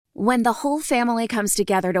When the whole family comes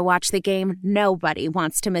together to watch the game, nobody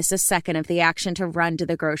wants to miss a second of the action to run to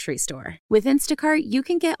the grocery store. With Instacart, you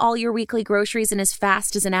can get all your weekly groceries in as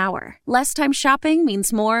fast as an hour. Less time shopping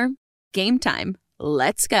means more game time.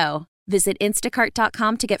 Let's go. Visit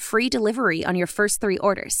instacart.com to get free delivery on your first 3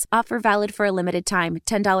 orders. Offer valid for a limited time.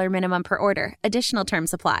 $10 minimum per order. Additional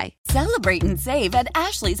terms apply. Celebrate and save at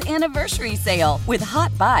Ashley's Anniversary Sale. With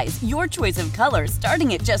Hot Buys, your choice of colors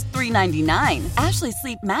starting at just $3.99. Ashley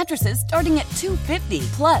Sleep mattresses starting at $2.50.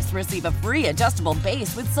 Plus, receive a free adjustable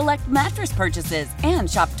base with select mattress purchases. And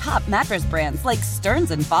shop top mattress brands like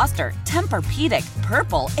Stearns & Foster, Tempur-Pedic,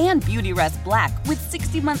 Purple, and Beautyrest Black with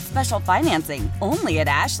 60-month special financing. Only at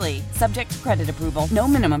Ashley. Subject to credit approval. No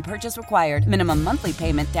minimum purchase required. Minimum monthly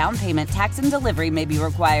payment, down payment, tax, and delivery may be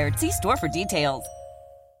required. See store for details.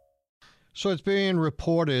 So it's being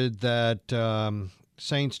reported that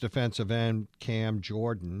Saints defensive end Cam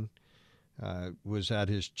Jordan was at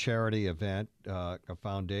his charity event,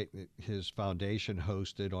 his foundation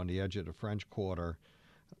hosted on the edge of the French Quarter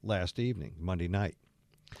last evening, Monday night.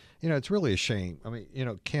 You know, it's really a shame. I mean, you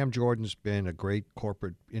know, Cam Jordan's been a great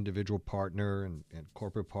corporate individual partner and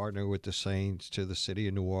corporate partner with the Saints to the city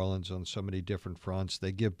of New Orleans on so many different fronts.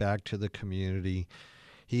 They give back to the community.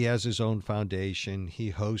 He has his own foundation.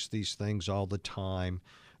 He hosts these things all the time.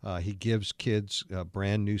 He gives kids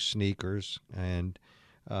brand new sneakers. And,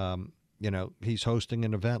 you know, he's hosting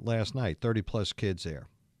an event last night, 30-plus kids there.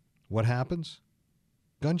 What happens?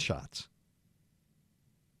 Gunshots.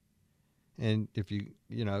 And if you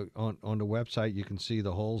know, on the website, you can see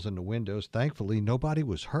the holes in the windows. Thankfully, nobody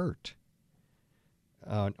was hurt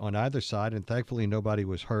on either side, and thankfully nobody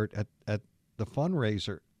was hurt at the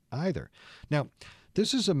fundraiser either. Now,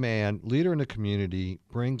 this is a man, leader in the community,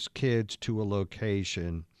 brings kids to a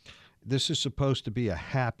location. This is supposed to be a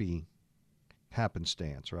happy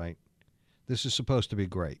happenstance, right? This is supposed to be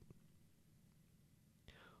great.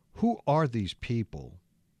 Who are these people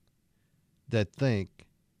that think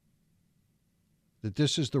that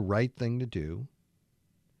this is the right thing to do,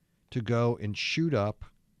 to go and shoot up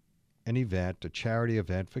an event, a charity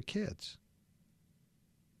event for kids?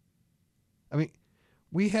 I mean,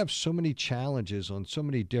 we have so many challenges on so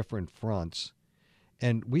many different fronts,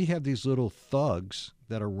 and we have these little thugs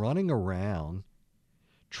that are running around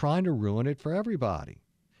trying to ruin it for everybody.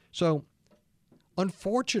 So,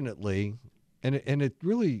 unfortunately, and it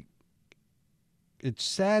really, it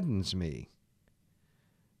saddens me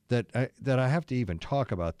that I have to even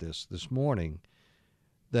talk about this morning,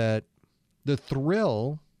 that the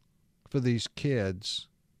thrill for these kids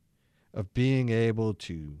of being able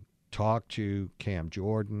to talk to Cam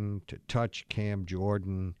Jordan, to touch Cam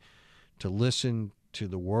Jordan, to listen to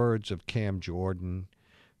the words of Cam Jordan,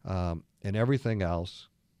 and everything else,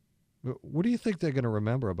 what do you think they're going to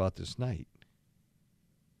remember about this night?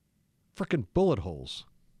 Frickin' bullet holes.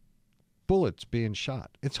 Bullets being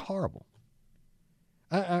shot. It's horrible.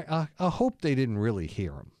 I hope they didn't really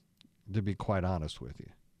hear him, to be quite honest with you.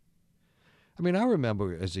 I mean, I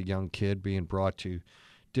remember as a young kid being brought to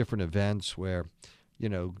different events where, you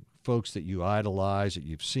know, folks that you idolize, that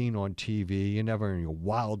you've seen on TV, you never in your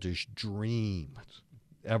wildest dreams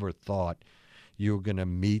ever thought you were going to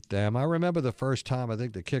meet them. I remember the first time, I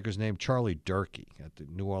think the kicker's named Charlie Durkee at the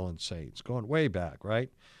New Orleans Saints, going way back, right?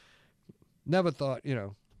 Never thought, you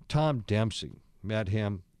know, Tom Dempsey, met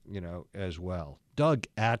him, you know, as well. Doug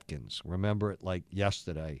Atkins, remember it like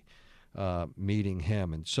yesterday, meeting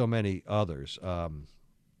him, and so many others.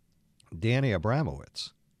 Danny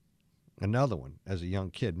Abramowitz, another one, as a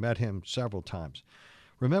young kid, met him several times.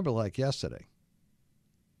 Remember like yesterday.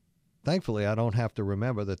 Thankfully, I don't have to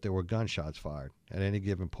remember that there were gunshots fired at any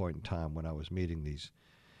given point in time when I was meeting these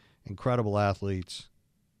incredible athletes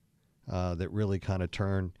that really kind of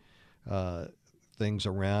turned things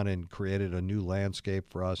around and created a new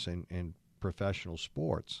landscape for us in professional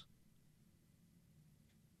sports.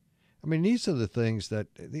 I mean, these are the things that,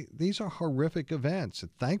 these are horrific events.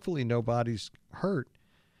 Thankfully, nobody's hurt.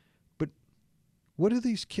 But what do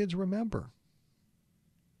these kids remember?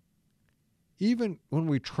 Even when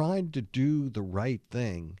we're trying to do the right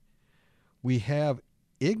thing, we have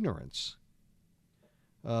ignorance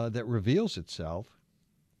that reveals itself.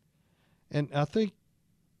 And I think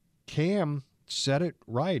Cam said it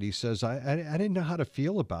right. He says, I didn't know how to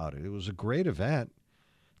feel about it. It was a great event.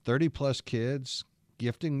 30-plus kids,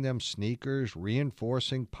 gifting them sneakers,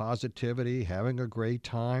 reinforcing positivity, having a great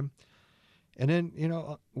time. And then, you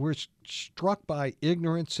know, we're struck by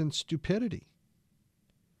ignorance and stupidity.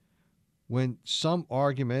 When some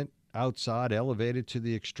argument outside elevated to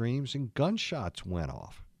the extremes and gunshots went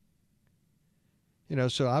off. You know,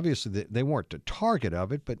 so obviously they weren't the target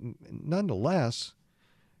of it, but nonetheless,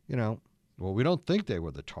 well, we don't think they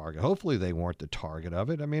were the target. Hopefully they weren't the target of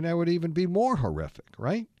it. I mean, that would even be more horrific,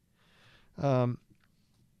 right? And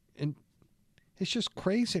it's just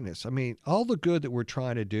craziness. I mean, all the good that we're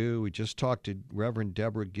trying to do, we just talked to Reverend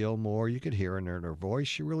Deborah Gilmore. You could hear in her voice.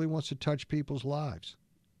 She really wants to touch people's lives.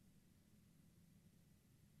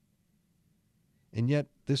 And yet,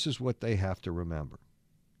 this is what they have to remember.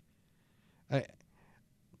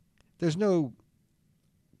 There's no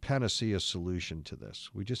panacea solution to this.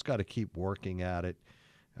 We just got to keep working at it.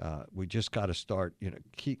 We just got to start,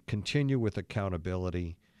 continue with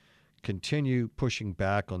accountability, continue pushing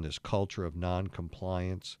back on this culture of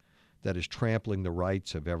noncompliance that is trampling the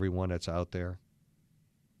rights of everyone that's out there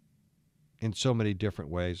in so many different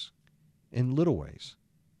ways, in little ways.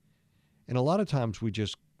 And a lot of times we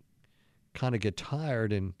just kind of get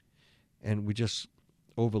tired and we just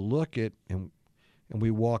overlook it and we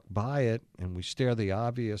walk by it and we stare the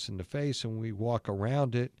obvious in the face and we walk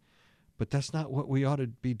around it. But that's not what we ought to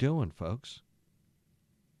be doing, folks.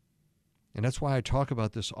 And that's why I talk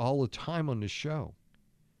about this all the time on this show.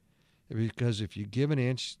 Because if you give an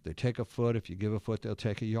inch, they take a foot. If you give a foot, they'll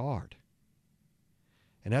take a yard.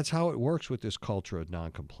 And that's how it works with this culture of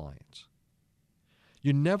noncompliance.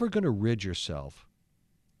 You're never going to rid yourself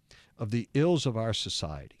of the ills of our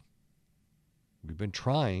society. We've been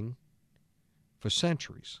trying for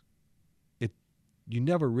centuries. You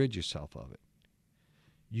never rid yourself of it.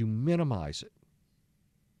 You minimize it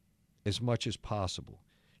as much as possible.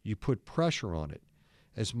 You put pressure on it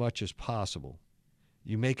as much as possible.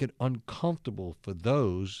 You make it uncomfortable for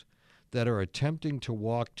those that are attempting to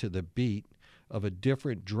walk to the beat of a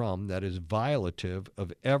different drum that is violative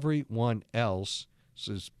of everyone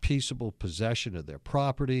else's peaceable possession of their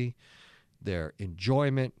property, their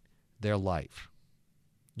enjoyment, their life.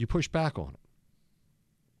 You push back on it.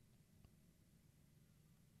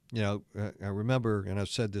 I remember, and I've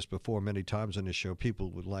said this before many times on this show, people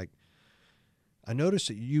would I noticed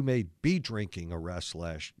that you made bee drinking arrests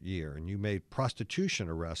last year, and you made prostitution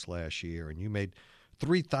arrests last year, and you made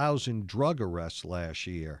 3,000 drug arrests last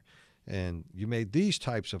year, and you made these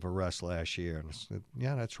types of arrests last year. And I said,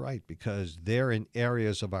 yeah, that's right, because they're in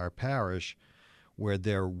areas of our parish where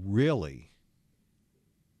they're really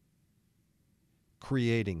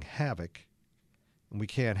creating havoc, and we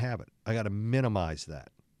can't have it. I got to minimize that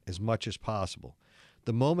as much as possible.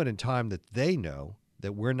 The moment in time that they know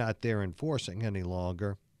that we're not there enforcing any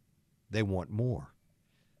longer, they want more.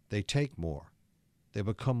 They take more. They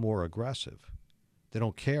become more aggressive. They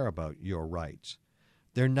don't care about your rights.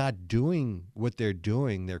 They're not doing what they're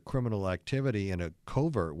doing, their criminal activity, in a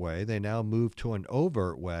covert way. They now move to an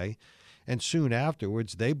overt way, and soon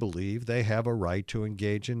afterwards they believe they have a right to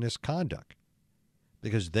engage in this conduct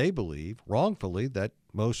because they believe, wrongfully, that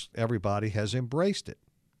most everybody has embraced it.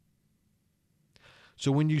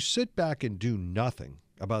 So when you sit back and do nothing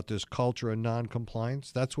about this culture of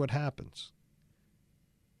noncompliance, that's what happens.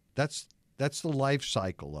 That's the life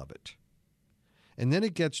cycle of it. And then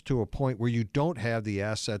it gets to a point where you don't have the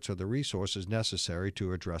assets or the resources necessary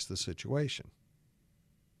to address the situation.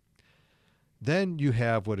 Then you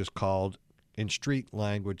have what is called, in street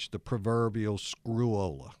language, the proverbial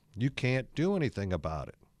screwola. You can't do anything about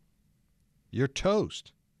it. You're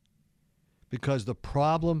toast. Because the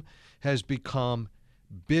problem has become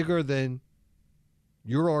bigger than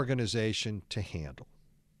your organization to handle.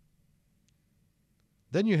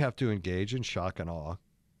 Then you have to engage in shock and awe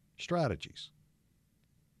strategies.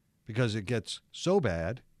 Because it gets so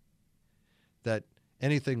bad that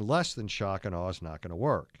anything less than shock and awe is not going to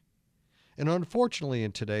work. And unfortunately,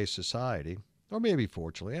 in today's society, or maybe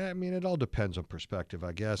fortunately, I mean, it all depends on perspective,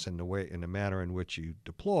 I guess, and the manner in which you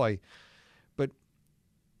deploy. But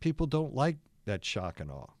people don't like that shock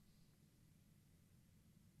and awe.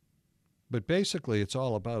 But basically, it's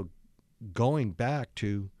all about going back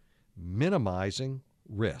to minimizing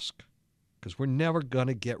risk, because we're never going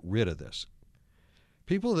to get rid of this.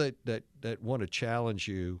 People that want to challenge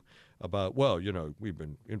you about, well, we've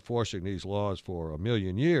been enforcing these laws for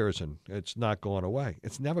 1,000,000 years and it's not going away.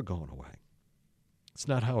 It's never going away. It's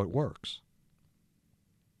not how it works.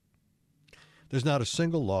 There's not a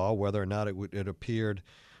single law, whether or not it appeared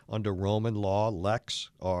under Roman law, lex,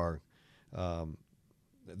 or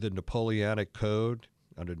the Napoleonic Code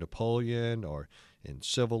under Napoleon, or in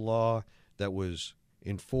civil law, that was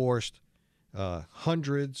enforced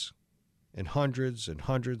hundreds and hundreds and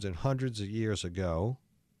hundreds and hundreds of years ago,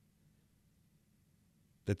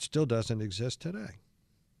 that still doesn't exist today.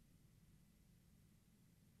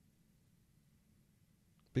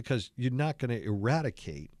 Because you're not going to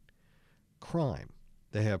eradicate crime.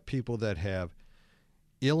 They have people that have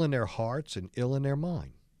ill in their hearts and ill in their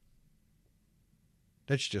mind.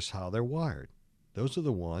 That's just how they're wired. Those are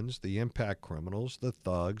the ones, the impact criminals, the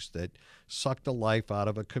thugs that suck the life out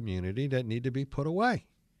of a community that need to be put away.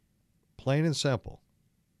 Plain and simple.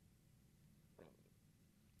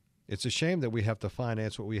 It's a shame that we have to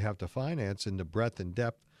finance what we have to finance in the breadth and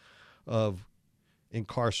depth of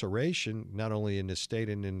incarceration, not only in this state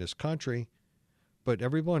and in this country, but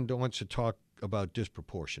everyone wants to talk about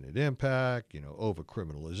disproportionate impact,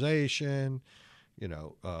 over-criminalization,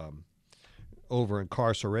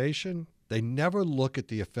 over-incarceration. They never look at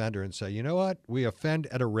the offender and say, you know what, we offend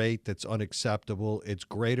at a rate that's unacceptable. It's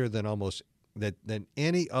greater than than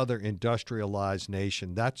any other industrialized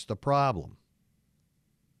nation. That's the problem.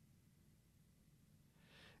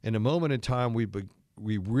 In a moment in time,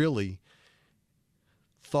 we really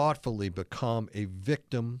thoughtfully become a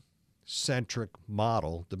victim-centric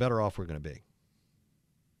model, the better off we're going to be.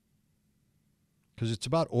 Because it's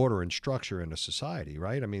about order and structure in a society,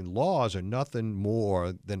 right? I mean, laws are nothing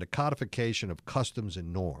more than the codification of customs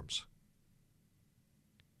and norms,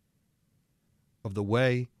 of the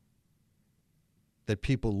way that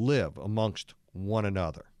people live amongst one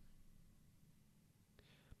another.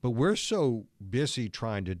 But we're so busy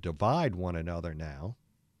trying to divide one another now,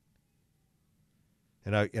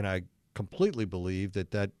 and I completely believe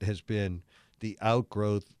that has been the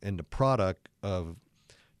outgrowth and the product of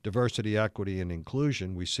diversity, equity, and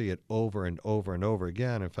inclusion. We see it over and over and over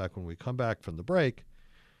again. In fact, when we come back from the break,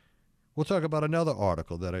 we'll talk about another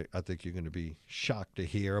article that I think you're going to be shocked to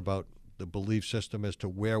hear about the belief system as to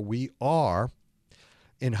where we are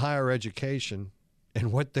in higher education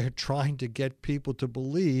and what they're trying to get people to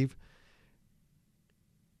believe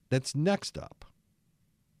that's next up.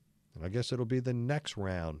 And I guess it'll be the next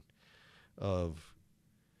round of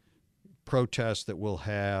protests that we'll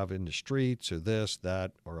have in the streets or this,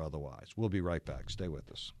 that, or otherwise. We'll be right back. Stay with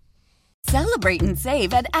us. Celebrate and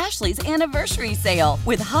save at Ashley's Anniversary Sale.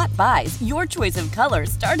 With Hot Buys, your choice of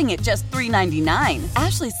colors starting at just $3.99.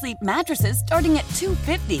 Ashley Sleep mattresses starting at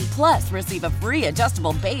 $2.50. Plus, receive a free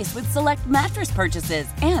adjustable base with select mattress purchases.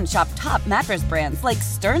 And shop top mattress brands like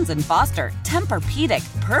Stearns & Foster,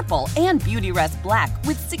 Tempur-Pedic, Purple, and Beautyrest Black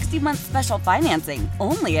with 60-month special financing.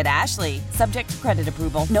 Only at Ashley. Subject to credit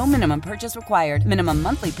approval. No minimum purchase required. Minimum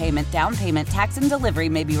monthly payment, down payment, tax, and delivery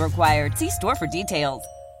may be required. See store for details.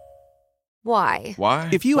 Why?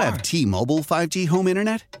 If you have T-Mobile 5G home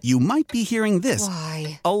internet, you might be hearing this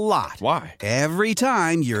a lot. Why? Every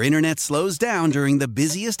time your internet slows down during the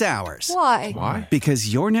busiest hours. Why?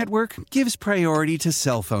 Because your network gives priority to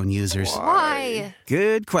cell phone users. Why?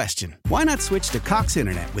 Good question. Why not switch to Cox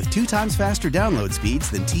Internet with 2 times faster download speeds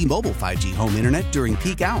than T-Mobile 5G home internet during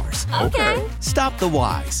peak hours? Okay. Stop the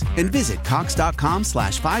whys and visit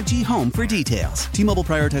cox.com/5G home for details. T-Mobile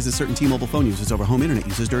prioritizes certain T-Mobile phone users over home internet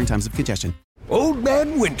users during times of congestion. Old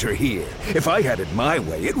Man Winter here. If I had it my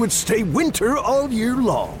way, it would stay winter all year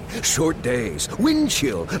long. Short days, wind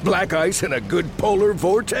chill, black ice, and a good polar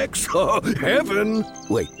vortex. Oh, heaven.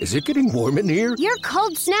 Wait, is it getting warm in here? Your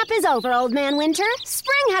cold snap is over, Old Man Winter.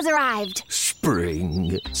 Spring has arrived.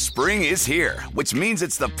 Spring. Spring is here, which means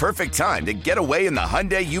it's the perfect time to get away in the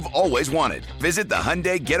Hyundai you've always wanted. Visit the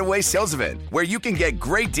Hyundai Getaway Sales Event, where you can get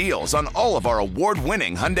great deals on all of our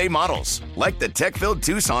award-winning Hyundai models, like the tech-filled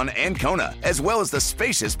Tucson and Kona, as well as the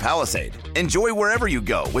spacious Palisade. Enjoy wherever you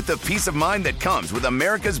go with the peace of mind that comes with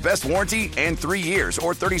America's best warranty and 3 years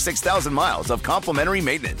or 36,000 miles of complimentary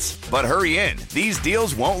maintenance. But hurry in, these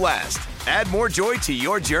deals won't last. Add more joy to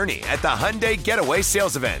your journey at the Hyundai Getaway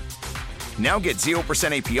Sales Event. Now get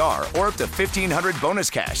 0% APR or up to $1,500 bonus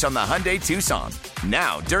cash on the Hyundai Tucson.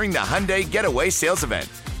 Now, during the Hyundai Getaway Sales Event.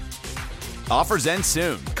 Offers end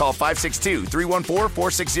soon. Call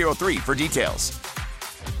 562-314-4603 for details.